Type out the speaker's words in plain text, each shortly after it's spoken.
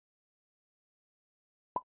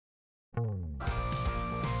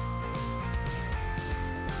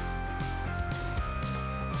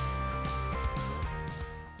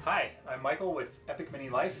Hi, I'm Michael with Epic Mini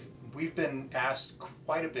Life. We've been asked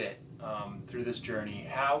quite a bit through this journey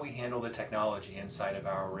how we handle the technology inside of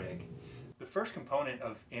our rig. The first component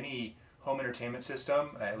of any home entertainment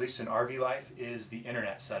system, at least in RV life, is the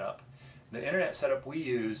internet setup. The internet setup we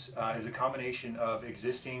use is a combination of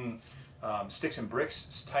existing sticks and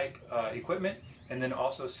bricks type equipment, and then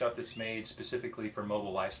also stuff that's made specifically for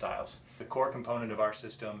mobile lifestyles. The core component of our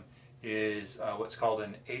system is what's called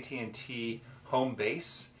an AT&T home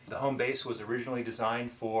base. The home base was originally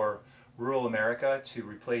designed for rural America to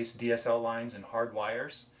replace DSL lines and hard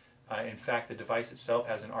wires. In fact, the device itself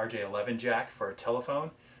has an RJ11 jack for a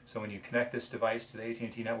telephone. So when you connect this device to the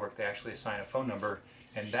AT&T network, they actually assign a phone number,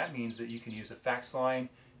 and that means that you can use a fax line,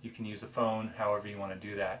 you can use the phone, however you want to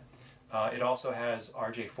do that. It also has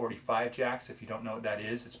RJ45 jacks. If you don't know what that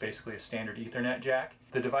is, it's basically a standard Ethernet jack.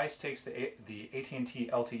 The device takes the AT&T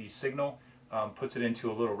LTE signal, puts it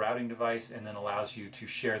into a little routing device, and then allows you to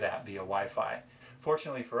share that via Wi-Fi.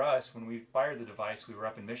 Fortunately for us, when we fired the device, we were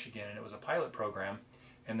up in Michigan, and it was a pilot program,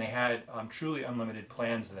 and they had truly unlimited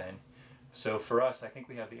plans then. So for us, I think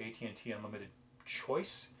we have the AT&T Unlimited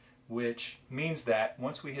Choice, which means that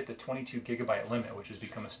once we hit the 22 gigabyte limit, which has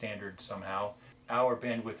become a standard somehow, our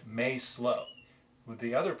bandwidth may slow. With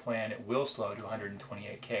the other plan, it will slow to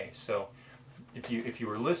 128K. So if you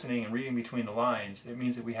were listening and reading between the lines, it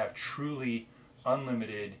means that we have truly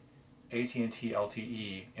unlimited AT&T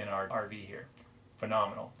LTE in our RV here.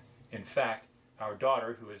 Phenomenal. In fact, our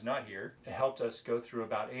daughter, who is not here, helped us go through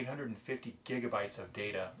about 850 gigabytes of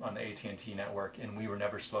data on the AT&T network, and we were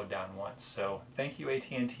never slowed down once. So thank you,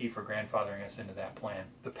 AT&T, for grandfathering us into that plan.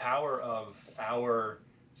 The power of our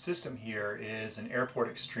system here is an Airport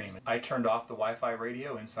Extreme. I turned off the Wi-Fi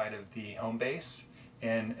radio inside of the home base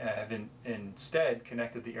and have instead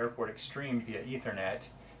connected the Airport Extreme via Ethernet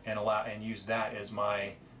and used that as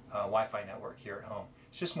my Wi-Fi network here at home.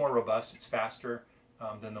 It's just more robust, it's faster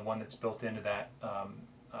than the one that's built into that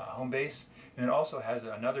home base. And it also has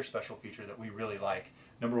another special feature that we really like.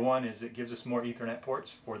 Number one is it gives us more Ethernet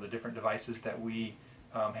ports for the different devices that we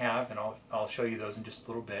have, and I'll show you those in just a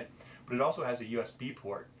little bit. But it also has a USB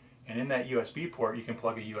port, and in that USB port you can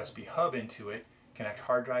plug a USB hub into it, connect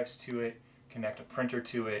hard drives to it, connect a printer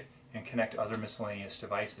to it, and connect other miscellaneous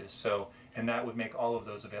devices. So, and that would make all of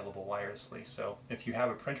those available wirelessly. So if you have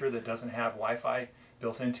a printer that doesn't have Wi-Fi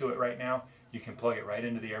built into it right now, you can plug it right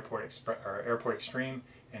into the Airport Extreme,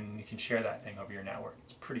 and you can share that thing over your network.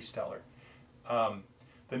 It's pretty stellar.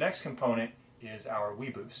 The next component is our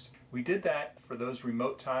WeBoost. We did that for those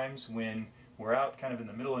remote times when we're out kind of in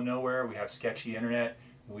the middle of nowhere, we have sketchy internet,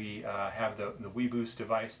 we have the WeBoost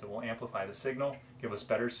device that will amplify the signal, give us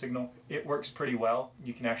better signal. It works pretty well.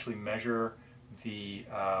 You can actually measure the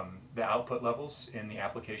output levels in the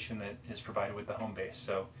application that is provided with the home base,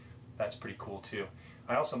 so that's pretty cool too.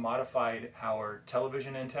 I also modified our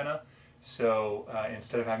television antenna, so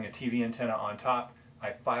instead of having a TV antenna on top,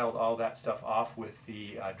 I filed all that stuff off with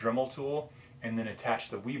the Dremel tool and then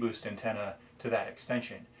attached the WeBoost antenna to that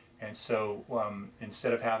extension. And so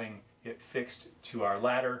instead of having it fixed to our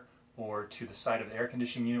ladder or to the side of the air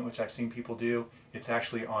conditioning unit, which I've seen people do, it's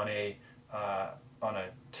actually on a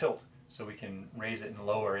tilt, so we can raise it and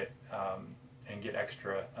lower it and get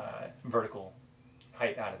extra vertical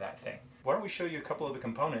height out of that thing. Why don't we show you a couple of the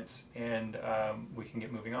components, and we can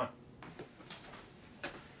get moving on.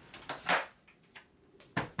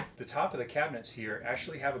 The top of the cabinets here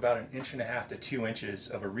actually have about 1.5 to 2 inches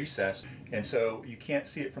of a recess, and so you can't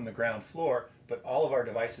see it from the ground floor, but all of our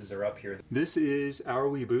devices are up here. This is our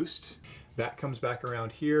WeBoost. That comes back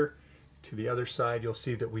around here. To the other side, you'll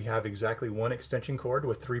see that we have exactly one extension cord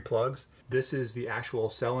with 3 plugs. This is the actual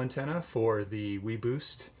cell antenna for the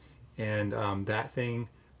WeBoost, and that thing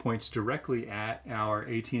points directly at our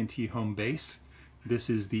AT&T home base.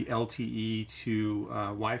 This is the LTE to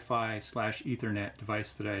Wi-Fi / Ethernet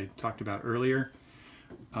device that I talked about earlier.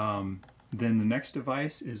 Then the next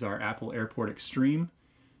device is our Apple Airport Extreme,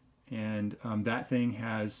 and that thing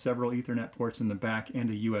has several Ethernet ports in the back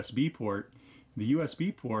and a USB port. The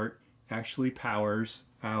USB port actually powers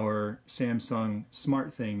our Samsung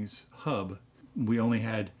SmartThings hub. We only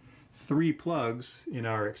had 3 plugs in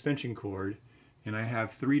our extension cord, and I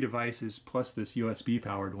have 3 devices plus this USB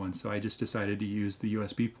powered one, so I just decided to use the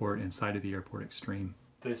USB port inside of the Airport Extreme.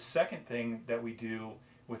 The second thing that we do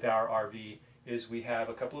with our RV is we have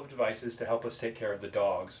a couple of devices to help us take care of the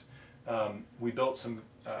dogs. We built some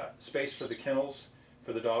space for the kennels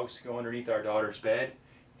for the dogs to go underneath our daughter's bed,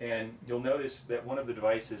 and you'll notice that one of the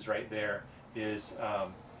devices right there is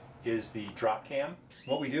the drop cam.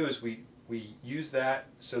 What we do is we use that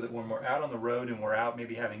so that when we're out on the road and we're out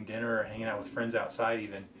maybe having dinner or hanging out with friends outside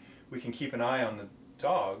even, we can keep an eye on the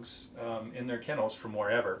dogs in their kennels from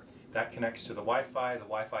wherever. That connects to the Wi-Fi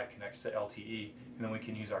connects to LTE, and then we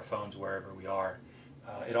can use our phones wherever we are.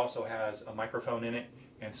 It also has a microphone in it,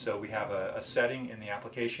 and so we have a setting in the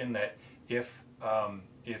application that if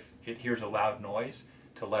it hears a loud noise,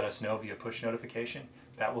 to let us know via push notification.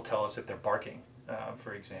 That will tell us if they're barking,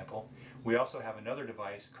 for example. We also have another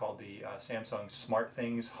device called the Samsung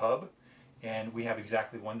SmartThings Hub, and we have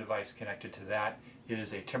exactly one device connected to that. It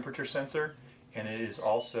is a temperature sensor, and it is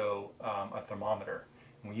also a thermometer.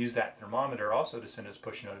 And we use that thermometer also to send us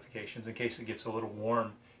push notifications in case it gets a little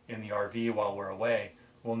warm in the RV while we're away.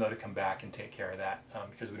 We'll know to come back and take care of that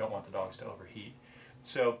because we don't want the dogs to overheat.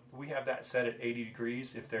 So we have that set at 80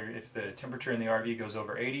 degrees. If the temperature in the RV goes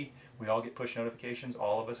over 80, we all get push notifications,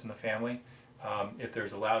 all of us in the family. If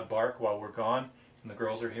there's a loud bark while we're gone and the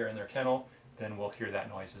girls are here in their kennel, then we'll hear that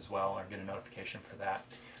noise as well or get a notification for that.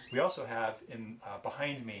 We also have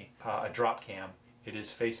behind me a drop cam. It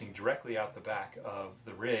is facing directly out the back of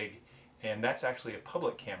the rig, and that's actually a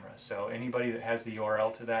public camera. So anybody that has the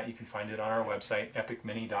URL to that, you can find it on our website,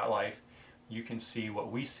 epicmini.life. You can see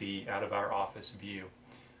what we see out of our office view.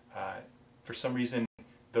 For some reason,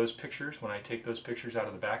 those pictures, when I take those pictures out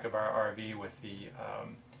of the back of our RV with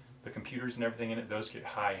the computers and everything in it, those get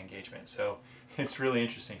high engagement. So it's really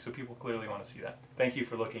interesting. So people clearly want to see that. Thank you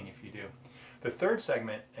for looking if you do. The third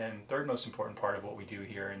segment and third most important part of what we do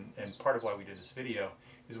here, and part of why we did this video,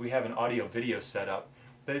 is we have an audio-video setup.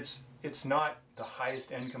 But it's not the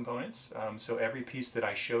highest end components. So every piece that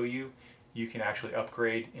I show you, you can actually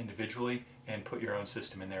upgrade individually and put your own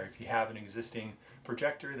system in there. If you have an existing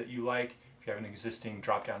projector that you like, if you have an existing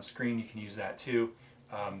drop-down screen, you can use that too.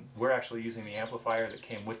 We're actually using the amplifier that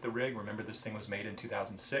came with the rig. Remember, this thing was made in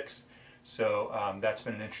 2006. So that's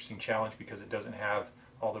been an interesting challenge because it doesn't have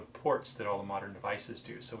all the ports that all the modern devices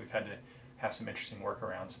do. So we've had to have some interesting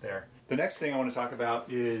workarounds there. The next thing I want to talk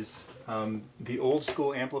about is the old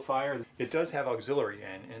school amplifier. It does have auxiliary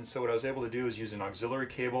in, and so what I was able to do is use an auxiliary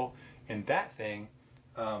cable, and that thing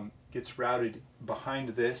gets routed behind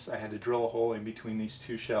this. I had to drill a hole in between these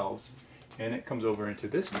two shelves, and it comes over into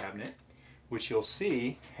this cabinet, which you'll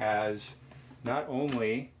see has not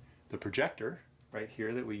only the projector right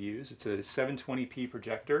here that we use. It's a 720p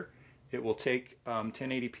projector. It will take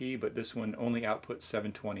 1080p, but this one only outputs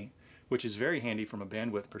 720, which is very handy from a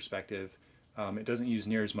bandwidth perspective. It doesn't use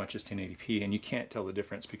near as much as 1080p, and you can't tell the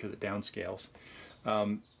difference because it downscales.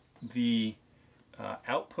 The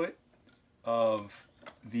output of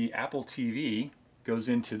the Apple TV goes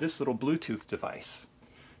into this little Bluetooth device.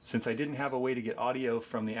 Since I didn't have a way to get audio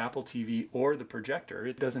from the Apple TV or the projector,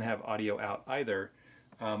 it doesn't have audio out either,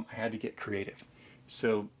 I had to get creative.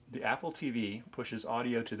 So the Apple TV pushes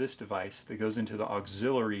audio to this device that goes into the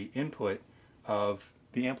auxiliary input of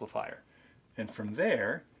the amplifier. And from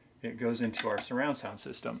there, it goes into our surround sound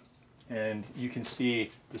system. And you can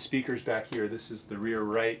see the speakers back here. This is the rear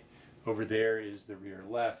right. Over there is the rear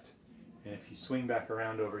left. And if you swing back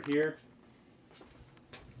around over here,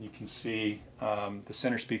 you can see the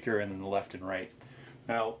center speaker and then the left and right.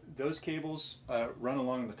 Now, those cables run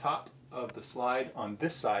along the top of the slide on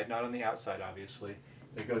this side, not on the outside, obviously.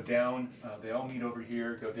 They go down, they all meet over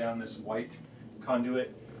here, go down this white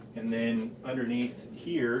conduit, and then underneath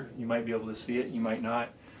here, you might be able to see it, you might not,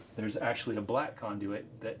 there's actually a black conduit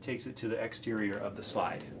that takes it to the exterior of the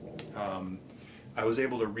slide. I was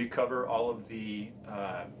able to recover all of the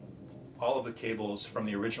cables from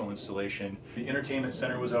the original installation. The entertainment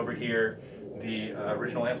center was over here, the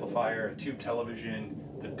original amplifier, a tube television,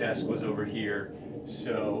 the desk was over here.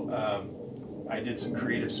 So I did some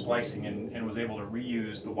creative splicing and was able to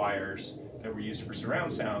reuse the wires that were used for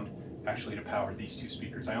surround sound actually to power these two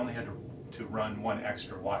speakers. I only had to run one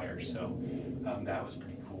extra wire, so that was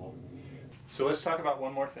pretty cool. So let's talk about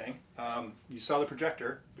one more thing. You saw the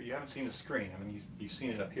projector, but you haven't seen the screen. I mean, you've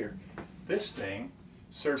seen it up here. This thing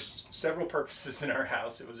serves several purposes in our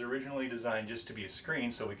house. It was originally designed just to be a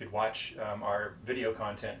screen so we could watch our video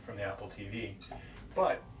content from the Apple TV.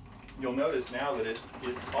 But you'll notice now that it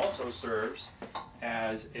also serves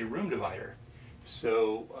as a room divider.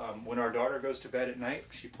 So when our daughter goes to bed at night,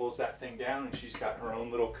 she pulls that thing down and she's got her own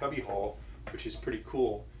little cubby hole, which is pretty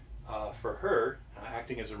cool for her.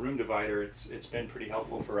 Acting as a room divider, it's been pretty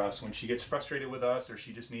helpful for us. When she gets frustrated with us or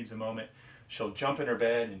she just needs a moment, she'll jump in her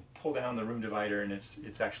bed and pull down the room divider, and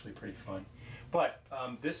it's actually pretty fun. But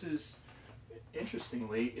this is,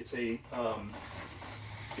 interestingly, it's a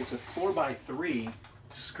 4x3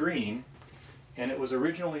 screen, and it was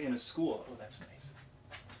originally in a school. Oh, that's nice.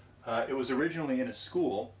 It was originally in a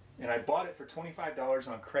school, and I bought it for $25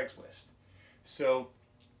 on Craigslist. So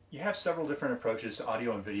you have several different approaches to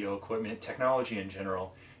audio and video equipment, technology in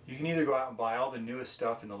general, You can either go out and buy all the newest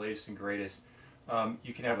stuff and the latest and greatest.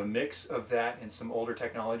 You can have a mix of that and some older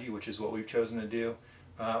technology, which is what we've chosen to do.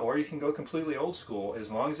 Or you can go completely old school.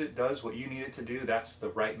 As long as it does what you need it to do, that's the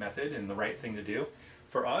right method and the right thing to do.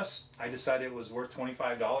 For us, I decided it was worth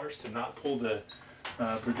 $25 to not pull the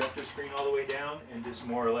projector screen all the way down and just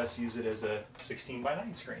more or less use it as a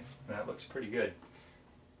 16:9 screen. And that looks pretty good.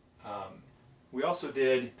 We also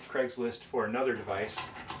did Craigslist for another device,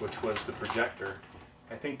 which was the projector.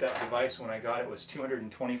 I think that device, when I got it, was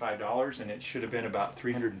 $225, and it should have been about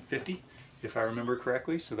 $350 if I remember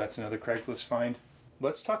correctly, so that's another Craigslist find.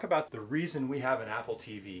 Let's talk about the reason we have an Apple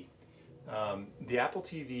TV. The Apple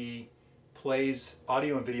TV plays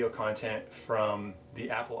audio and video content from the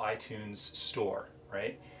Apple iTunes store,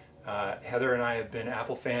 right? Heather and I have been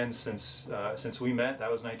Apple fans since we met.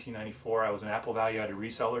 That was 1994. I was an Apple value-added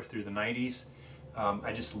reseller through the 90s.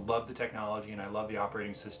 I just love the technology, and I love the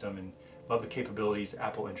operating system, and love the capabilities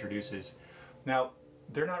Apple introduces. Now,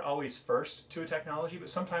 they're not always first to a technology, but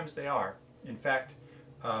sometimes they are. In fact,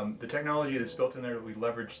 the technology that's built in there that we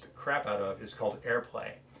leverage the crap out of is called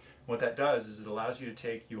AirPlay. What that does is it allows you to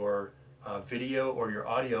take your video or your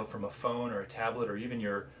audio from a phone or a tablet or even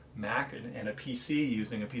your Mac and a PC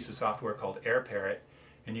using a piece of software called AirParrot,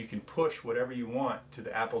 and you can push whatever you want to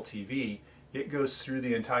the Apple TV. It goes through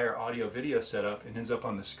the entire audio video setup and ends up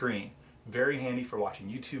on the screen. Very handy for watching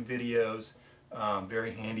YouTube videos,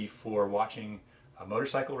 very handy for watching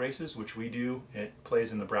motorcycle races, which we do. It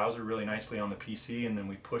plays in the browser really nicely on the PC, and then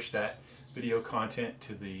we push that video content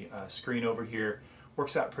to the screen over here.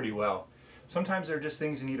 Works out pretty well. Sometimes there are just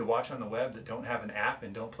things you need to watch on the web that don't have an app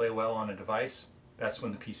and don't play well on a device. That's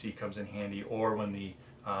when the PC comes in handy, or when the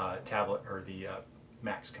tablet or the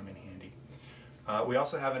Macs come in handy. We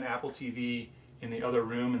also have an Apple TV in the other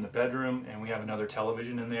room, in the bedroom, and we have another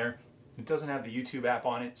television in there. It doesn't have the YouTube app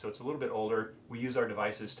on it, so it's a little bit older. We use our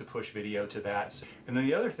devices to push video to that. And then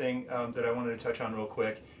the other thing that I wanted to touch on real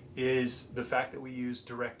quick is the fact that we use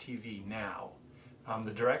DirecTV Now.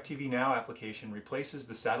 The DirecTV Now application replaces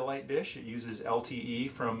the satellite dish. It uses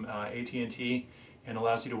LTE from AT&T and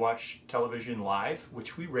allows you to watch television live,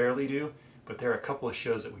 which we rarely do, but there are a couple of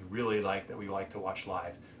shows that we really like that we like to watch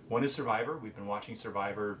live. One is Survivor. We've been watching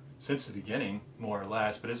Survivor since the beginning, more or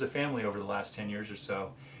less, but as a family over the last 10 years or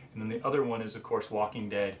so. And then the other one is, of course, Walking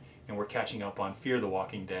Dead, and we're catching up on Fear the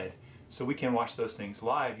Walking Dead. So we can watch those things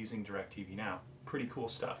live using DirecTV Now. Pretty cool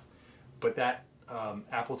stuff. But that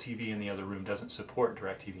Apple TV in the other room doesn't support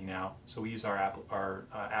DirecTV Now, so we use our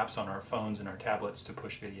apps on our phones and our tablets to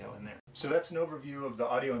push video in there. So that's an overview of the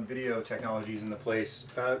audio and video technologies in the place.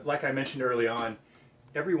 Like I mentioned early on,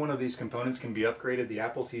 every one of these components can be upgraded. The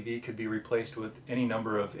Apple TV could be replaced with any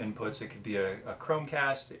number of inputs. It could be a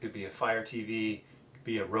Chromecast, it could be a Fire TV, it could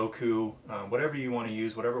be a Roku, whatever you want to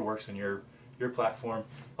use, whatever works in your platform.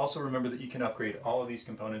 Also remember that you can upgrade all of these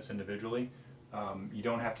components individually. You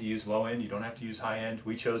don't have to use low end, you don't have to use high end.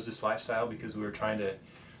 We chose this lifestyle because we were trying to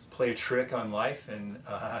play a trick on life, and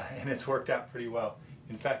it's worked out pretty well.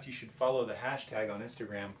 In fact, you should follow the hashtag on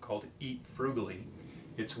Instagram called Eat Frugally.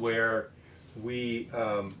 It's where we,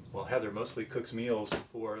 well, Heather mostly cooks meals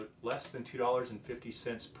for less than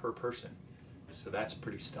 $2.50 per person. So that's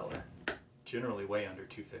pretty stellar. Generally way under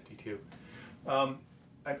 $2.50 too.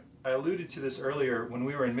 I alluded to this earlier. When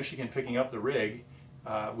we were in Michigan picking up the rig,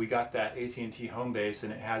 we got that AT&T home base,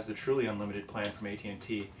 and it has the truly unlimited plan from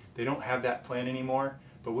AT&T. They don't have that plan anymore,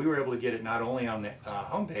 but we were able to get it not only on the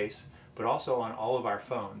home base, but also on all of our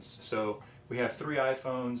phones. So we have 3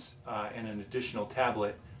 iPhones and an additional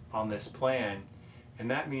tablet on this plan,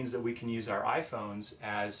 and that means that we can use our iPhones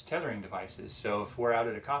as tethering devices. So if we're out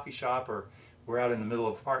at a coffee shop or we're out in the middle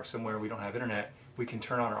of a park somewhere we don't have internet, we can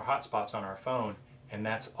turn on our hotspots on our phone, and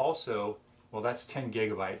that's also, well, that's 10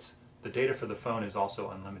 gigabytes. The data for the phone is also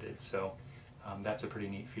unlimited, so that's a pretty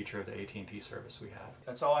neat feature of the AT&T service we have.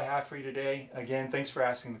 That's all I have for you today. Again, thanks for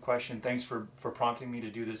asking the question. Thanks for prompting me to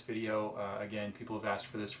do this video. Again, people have asked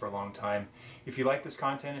for this for a long time. If you like this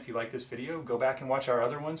content, if you like this video, go back and watch our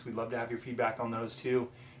other ones. We'd love to have your feedback on those too.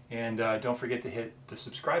 And don't forget to hit the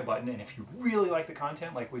subscribe button. And if you really like the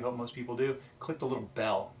content, like we hope most people do, click the little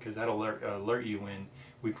bell, because that'll alert you when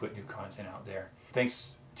we put new content out there.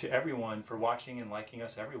 Thanks to everyone for watching and liking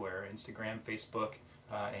us everywhere, Instagram, Facebook,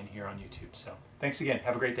 and here on YouTube. So thanks again.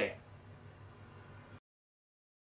 Have a great day.